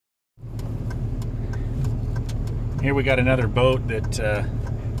Here we got another boat that,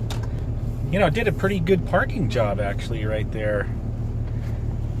 you know, did a pretty good parking job actually right there.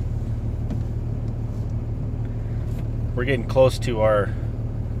 We're getting close to our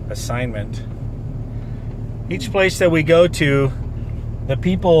assignment. Each place that we go to, the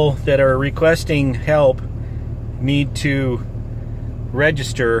people that are requesting help need to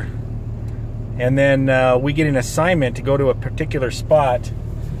register, and then we get an assignment to go to a particular spot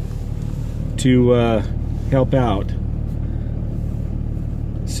to help out.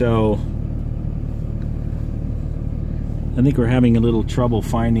 So I think we're having a little trouble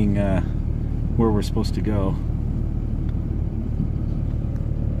finding where we're supposed to go.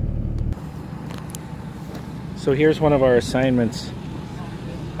 So here's one of our assignments.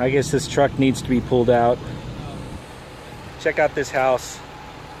 I guess this truck needs to be pulled out. Check out this house.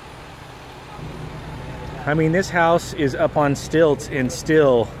 I mean, this house is up on stilts and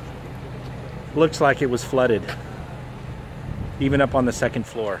still looks like it was flooded, even up on the second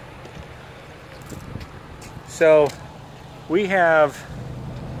floor. So we have,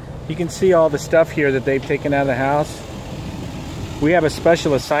 you can see all the stuff here that they've taken out of the house. We have a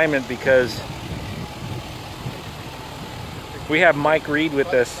special assignment because we have Mike Reed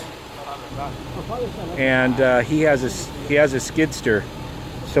with us, and he has a skidster.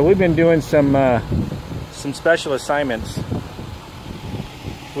 So we've been doing some special assignments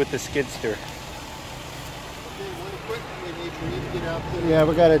with the skidster. Yeah,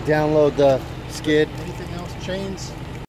 we got to download the skid. Anything else? Chains?